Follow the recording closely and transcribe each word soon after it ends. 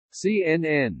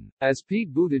CNN. As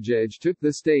Pete Buttigieg took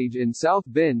the stage in South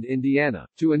Bend, Indiana,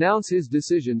 to announce his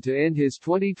decision to end his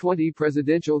 2020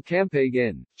 presidential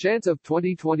campaign, chants of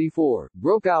 2024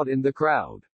 broke out in the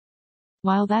crowd.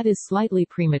 While that is slightly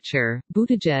premature,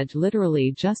 Buttigieg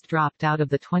literally just dropped out of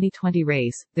the 2020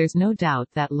 race. There's no doubt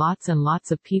that lots and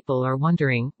lots of people are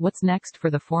wondering, what's next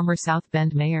for the former South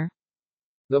Bend mayor?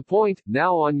 The Point,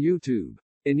 now on YouTube.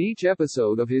 In each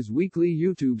episode of his weekly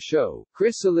YouTube show,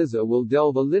 Chris Cillizza will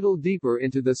delve a little deeper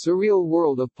into the surreal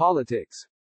world of politics.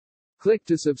 Click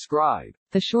to subscribe.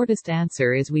 The shortest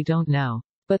answer is we don't know.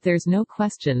 But there's no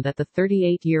question that the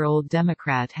 38-year-old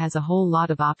Democrat has a whole lot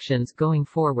of options going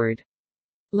forward.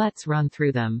 Let's run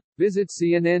through them. Visit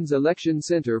CNN's Election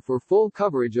Center for full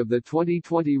coverage of the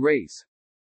 2020 race.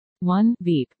 1.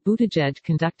 Veep. Buttigieg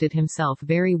conducted himself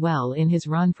very well in his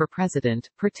run for president,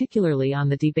 particularly on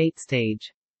the debate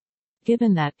stage.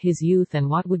 Given that, his youth and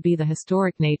what would be the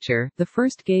historic nature, the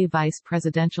first gay vice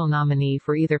presidential nominee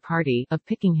for either party, of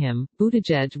picking him,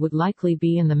 Buttigieg would likely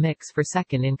be in the mix for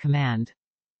second in command.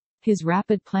 His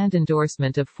rapid planned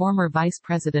endorsement of former Vice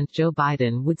President Joe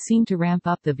Biden would seem to ramp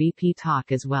up the VP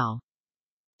talk as well.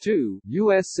 2.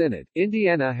 U.S. Senate.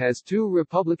 Indiana has two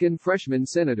Republican freshman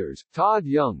senators, Todd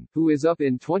Young, who is up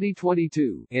in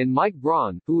 2022, and Mike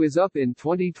Braun, who is up in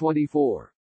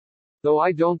 2024. Though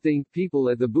I don't think people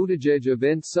at the Buttigieg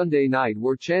event Sunday night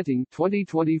were chanting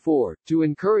 2024 to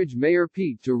encourage Mayor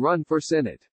Pete to run for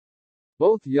Senate.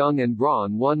 Both Young and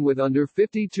Braun won with under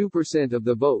 52% of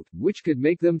the vote, which could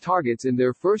make them targets in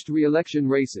their first re-election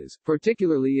races,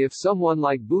 particularly if someone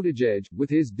like Buttigieg,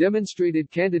 with his demonstrated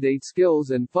candidate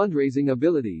skills and fundraising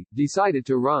ability, decided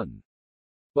to run.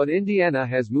 But Indiana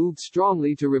has moved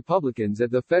strongly to Republicans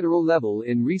at the federal level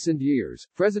in recent years.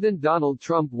 President Donald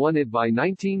Trump won it by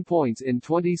 19 points in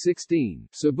 2016,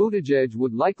 so Buttigieg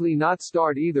would likely not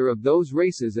start either of those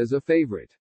races as a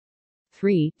favorite.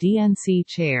 3. DNC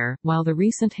chair. While the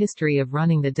recent history of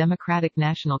running the Democratic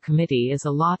National Committee is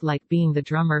a lot like being the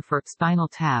drummer for Spinal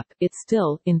Tap, it's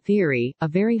still, in theory, a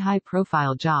very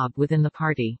high-profile job within the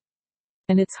party.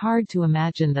 And it's hard to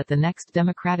imagine that the next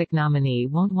Democratic nominee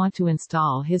won't want to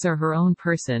install his or her own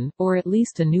person, or at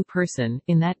least a new person,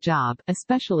 in that job,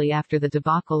 especially after the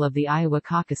debacle of the Iowa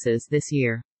caucuses this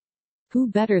year. Who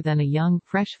better than a young,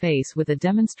 fresh face with a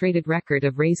demonstrated record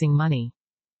of raising money?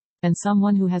 And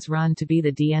someone who has run to be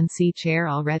the DNC chair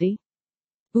already?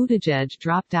 Buttigieg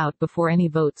dropped out before any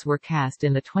votes were cast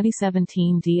in the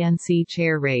 2017 DNC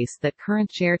chair race that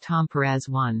current chair Tom Perez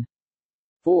won.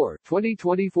 4.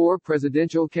 2024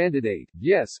 presidential candidate.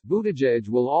 Yes, Buttigieg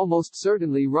will almost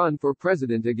certainly run for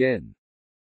president again.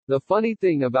 The funny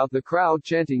thing about the crowd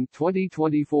chanting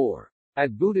 2024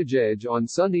 at Buttigieg on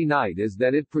Sunday night is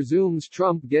that it presumes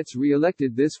Trump gets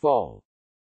re-elected this fall.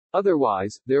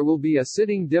 Otherwise, there will be a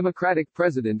sitting Democratic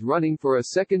president running for a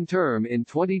second term in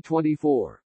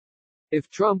 2024. If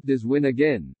Trump does win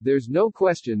again, there's no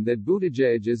question that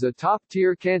Buttigieg is a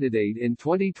top-tier candidate in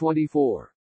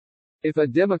 2024. If a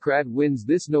Democrat wins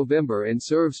this November and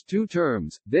serves 2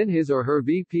 terms, then his or her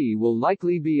VP will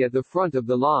likely be at the front of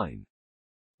the line.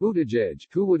 Buttigieg,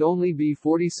 who would only be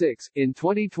 46 in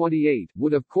 2028,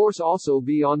 would of course also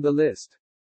be on the list.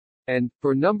 And,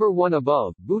 for number 1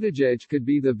 above, Buttigieg could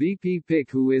be the VP pick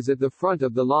who is at the front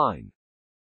of the line.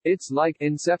 It's like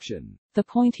Inception. The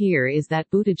point here is that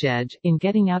Buttigieg, in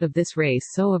getting out of this race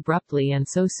so abruptly and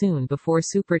so soon before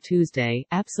Super Tuesday,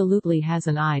 absolutely has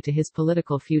an eye to his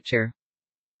political future.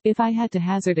 If I had to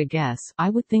hazard a guess, I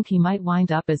would think he might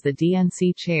wind up as the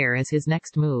DNC chair as his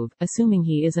next move, assuming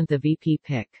he isn't the VP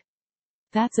pick.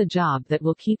 That's a job that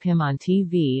will keep him on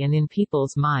TV and in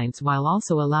people's minds while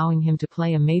also allowing him to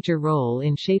play a major role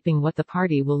in shaping what the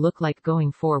party will look like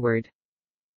going forward.